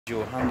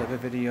Your handover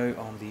video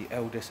on the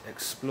Elddis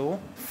X-plore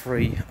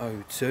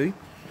 302.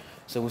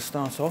 So we'll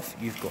start off.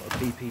 You've got a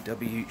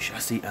BPW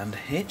chassis and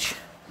hitch.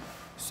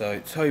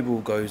 So toe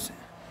ball goes to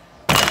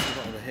the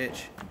bottom of the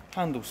hitch,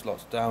 handle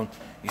slots down.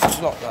 You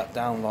slot that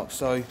down like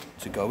so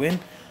to go in,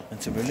 and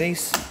to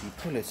release you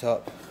pull it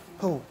up,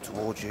 pull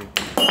towards you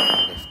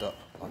and lift up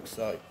like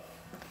so.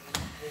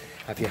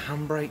 Have your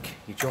handbrake,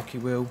 your jockey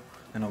wheel,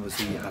 and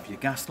obviously you have your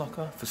gas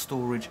locker for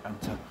storage and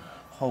to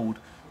hold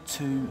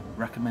 2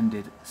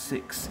 recommended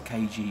 6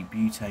 kg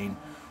butane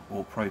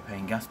or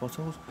propane gas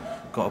bottles.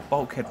 Got a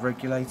bulkhead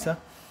regulator.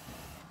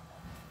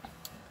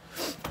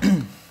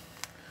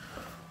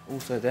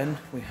 Also then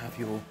we have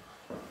your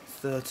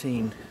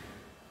 13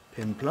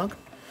 pin plug,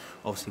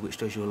 obviously, which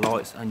does your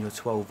lights, and your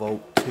 12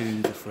 volt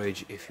to the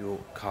fridge if your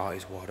car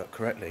is wired up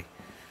correctly.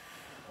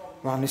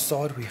 Around this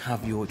side we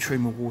have your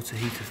trimmer water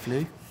heater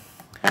flue.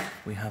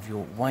 We have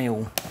your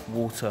whale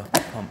water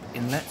pump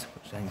inlet,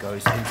 which then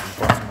goes into the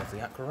bottom of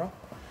the aqua.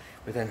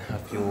 We then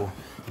have your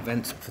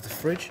vents for the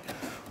fridge,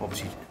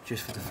 obviously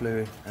just for the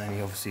fluid, and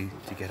then obviously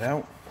to get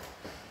out.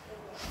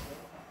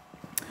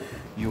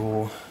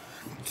 Your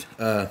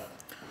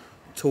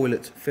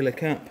toilet filler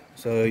cap,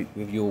 so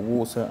with your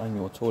water and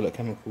your toilet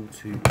chemical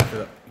to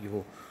fill up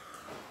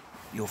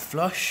your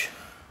flush.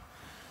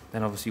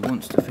 Then obviously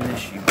once to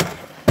finish, you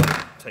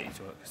take your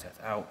toilet cassette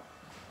out,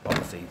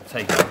 obviously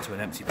take it to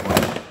an empty point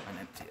and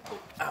empty it all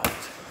out.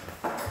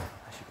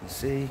 As you can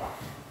see,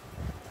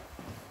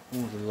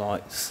 all the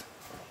lights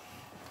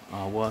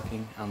are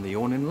working and the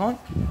awning light.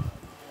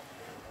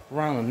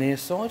 Around the near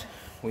side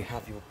we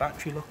have your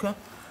battery locker,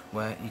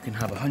 where you can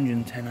have a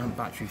 110 amp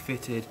battery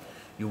fitted,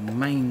 your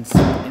mains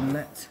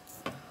inlet,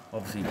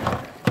 obviously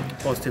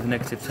positive and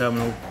negative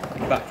terminal,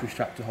 battery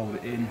strap to hold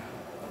it in.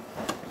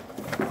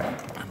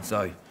 And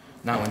so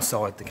now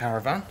inside the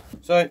caravan.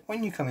 So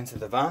when you come into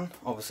the van,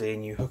 obviously,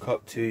 and you hook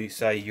up to,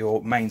 say,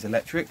 your mains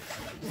electric,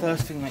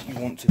 first thing that you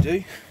want to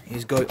do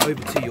is go over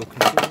to your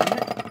control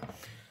unit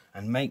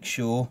and make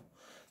sure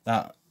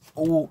that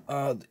all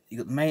you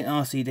got the main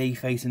RCD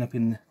facing up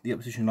in the up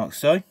position like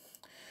so,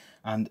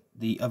 and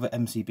the other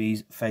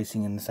MCBs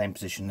facing in the same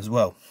position as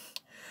well.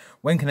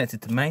 When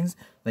connected to mains,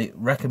 they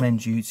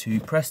recommend you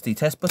to press the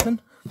test button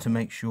to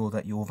make sure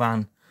that your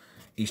van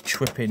is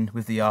tripping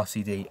with the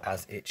RCD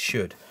as it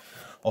should.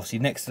 Obviously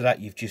next to that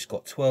you've just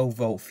got 12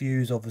 volt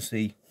fuse,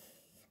 obviously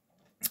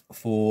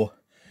for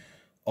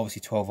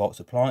 12 volts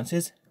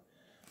appliances.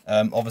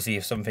 Obviously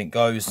if something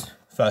goes,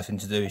 first thing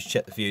to do is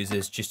check the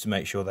fuses just to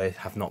make sure they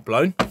have not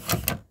blown.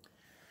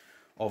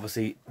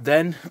 Obviously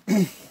then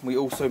we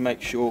also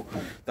make sure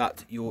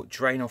that your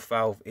drain off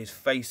valve is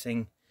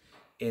facing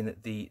in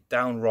the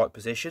down right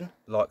position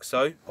like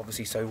so,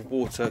 obviously so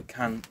water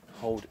can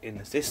hold in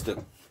the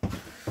system.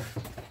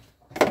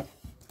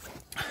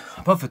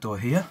 Above the door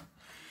here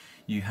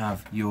you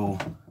have your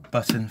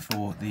button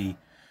for the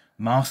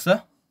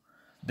master.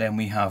 Then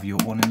we have your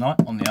warning light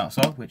on the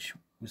outside, which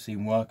we've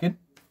seen working.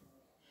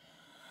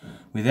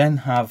 We then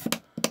have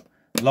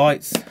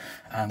lights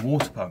and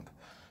water pump.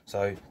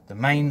 So the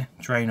main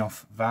drain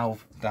off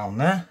valve down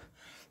there,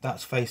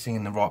 that's facing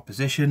in the right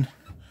position,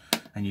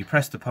 and you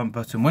press the pump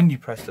button. When you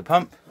press the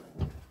pump,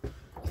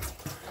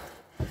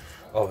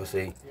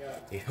 obviously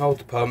you hold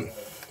the pump,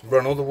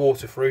 run all the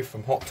water through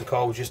from hot to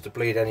cold just to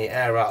bleed any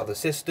air out of the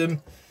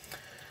system,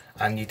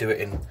 and you do it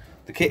in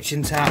the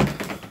kitchen tap,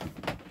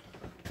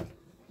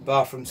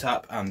 bathroom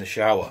tap and the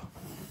shower.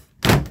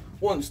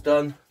 Once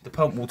done, the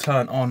pump will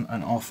turn on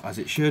and off as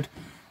it should.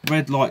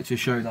 Red light to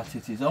show that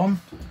it is on,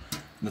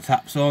 the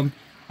tap's on,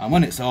 and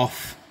when it's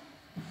off,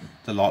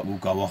 the light will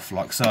go off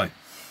like so.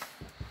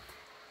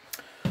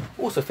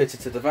 Also fitted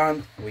to the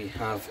van, we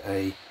have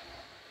a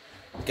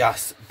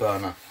gas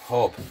burner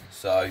hob,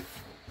 so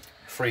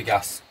 3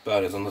 gas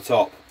burners on the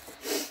top.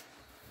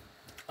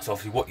 So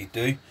obviously what you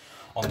do,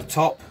 on the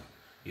top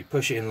you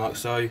push it in like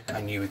so,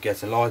 and you would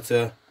get a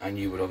lighter, and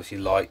you would obviously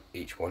light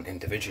each one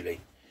individually.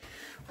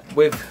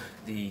 With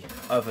the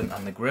oven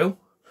and the grill,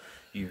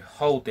 you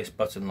hold this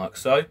button like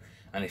so,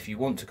 and if you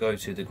want to go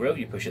to the grill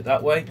you push it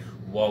that way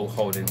while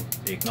holding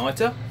the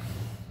igniter,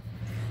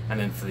 and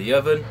then for the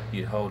oven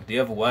you hold the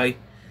other way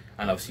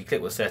and obviously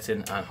click the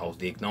setting and hold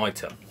the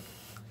igniter.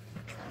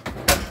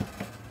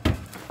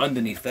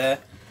 Underneath there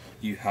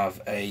you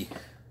have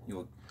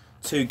your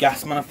 2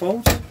 gas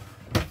manifolds.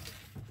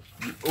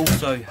 You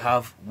also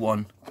have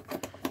one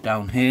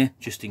down here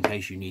just in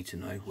case you need to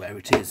know where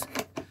it is,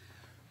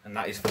 and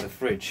that is for the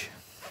fridge.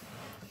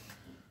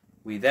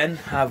 We then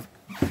have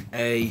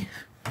a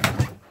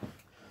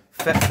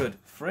Thetford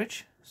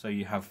fridge, so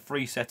you have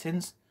 3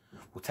 settings,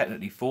 well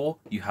technically 4.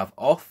 You have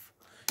off,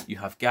 you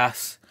have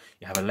gas,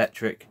 you have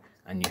electric,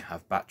 and you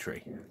have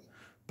battery.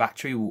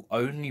 Battery will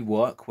only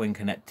work when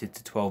connected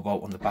to 12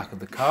 volt on the back of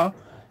the car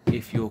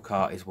if your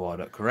car is wired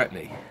up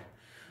correctly.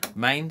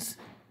 Mains,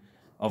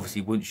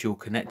 obviously once you're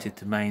connected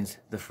to mains,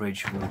 the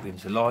fridge will begin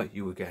to light.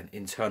 You will get an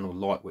internal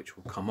light which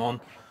will come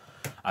on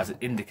as an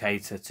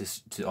indicator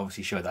to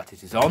obviously show that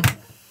it is on.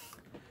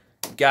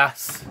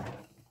 Gas,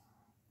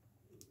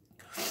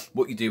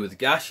 what you do with the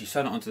gas, you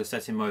turn it onto the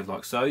setting mode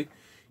like so.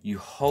 you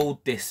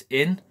hold this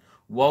in.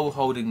 While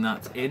holding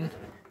that in,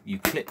 you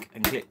click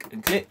and click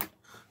and click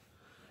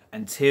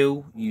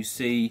until you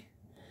see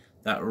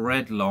that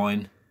red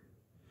line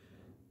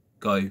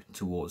go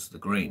towards the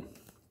green.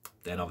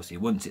 Then obviously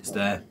once it's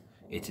there,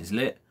 it is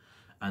lit,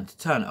 and to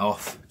turn it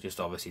off, just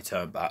obviously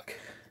turn back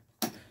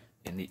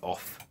in the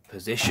off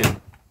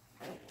position.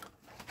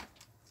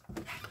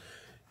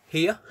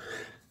 Here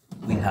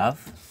we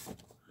have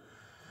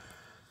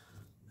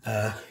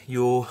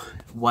your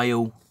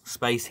whale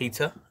space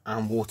heater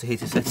and water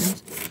heater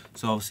settings.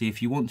 So obviously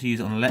if you want to use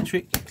it on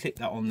electric, you click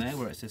that on there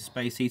where it says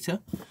space heater,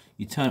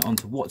 you turn it on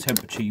to what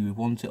temperature you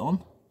want it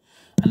on,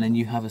 and then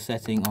you have a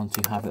setting on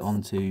to have it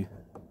on to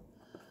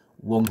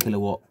 1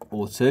 kilowatt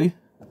or 2,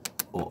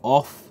 or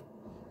off,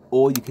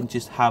 or you can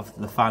just have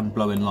the fan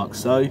blowing like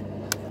so,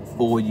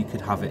 or you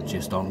could have it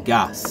just on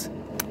gas.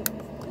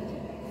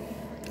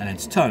 And then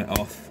to turn it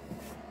off,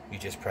 you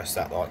just press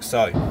that like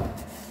so.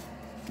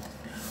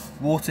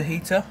 Water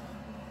heater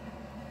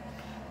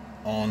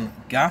on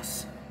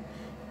gas,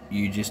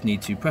 you just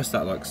need to press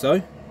that like so,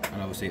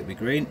 and obviously it'll be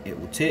green, it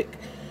will tick,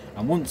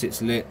 and once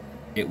it's lit,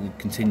 it will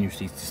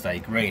continuously stay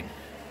green.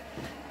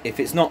 If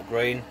it's not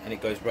green and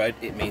it goes red,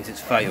 it means it's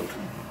failed.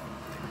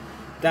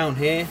 Down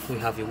here we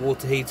have your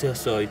water heater,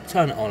 so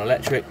turn it on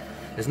electric.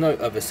 There's no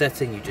other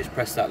setting, you just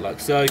press that like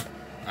so,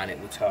 and it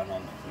will turn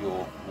on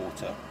your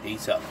water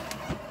heater.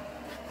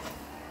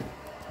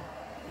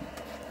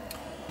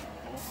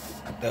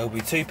 There will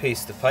be 2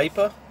 pieces of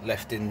paper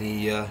left in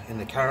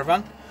the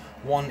caravan.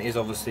 One is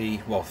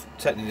obviously, well,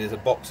 technically there's a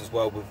box as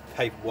well with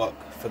paperwork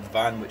for the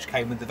van, which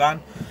came with the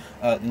van.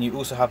 Then you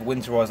also have a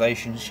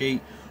winterization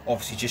sheet.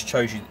 Obviously just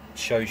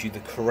shows you the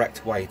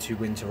correct way to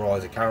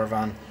winterize a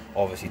caravan,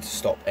 obviously to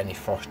stop any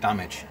frost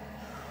damage.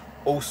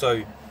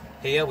 Also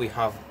here we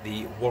have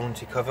the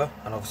warranty cover,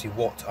 and obviously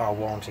what our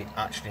warranty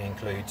actually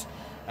includes,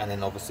 and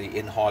then obviously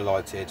in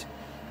highlighted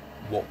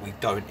what we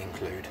don't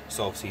include.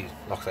 So obviously,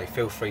 like I say,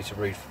 feel free to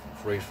read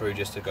through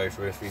just to go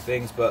through a few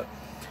things, but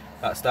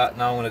that's that.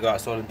 Now I'm going to go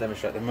outside and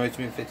demonstrate the motor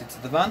being fitted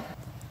to the van.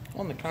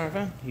 On the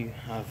caravan you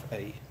have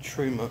a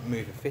true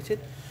mover fitted.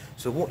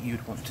 So what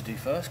you'd want to do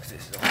first, because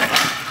this is on the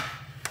van,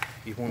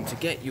 you want to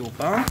get your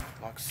bar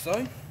like so,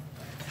 and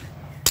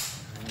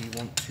you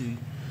want to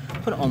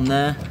put it on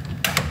there,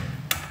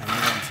 and you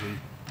want to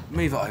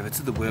move it over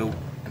to the wheel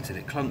until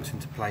it clunks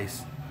into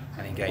place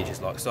and engages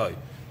like so.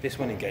 This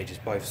one engages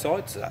both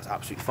sides, so that's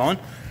absolutely fine.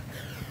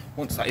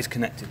 Once that is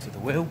connected to the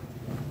wheel,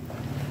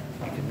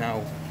 you can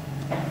now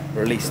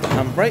release the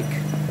handbrake,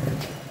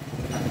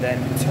 and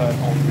then turn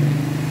on the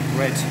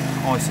red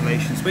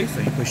isolation switch, so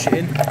you push it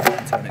in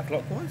and turn it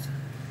clockwise.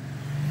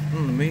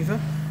 On the mover,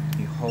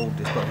 you hold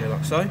this button here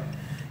like so,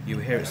 you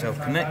will hear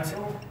itself connect,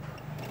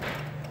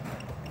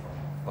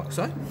 like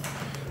so,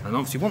 and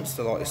obviously once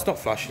the light is stopped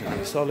flashing and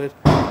it's solid,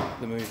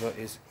 the mover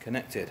is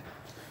connected.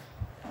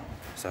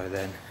 So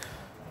then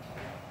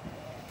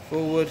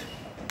forward,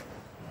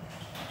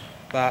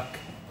 back,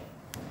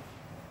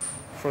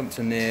 front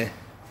to near,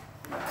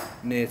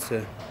 near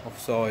to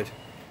offside,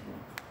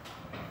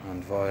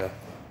 and via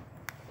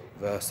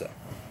versa.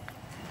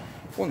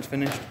 Once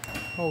finished,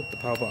 hold the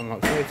power button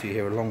like so till you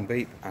hear a long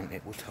beep and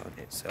it will turn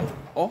itself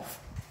off.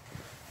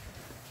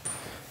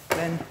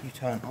 Then you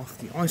turn off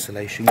the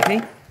isolation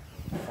key.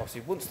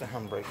 Obviously once the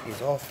handbrake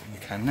is off, you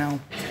can now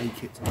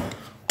take it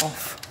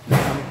off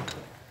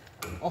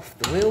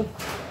the wheel,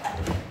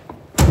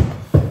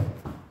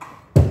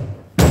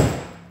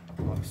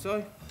 like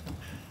so,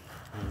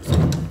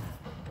 and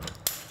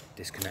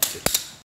disconnect it.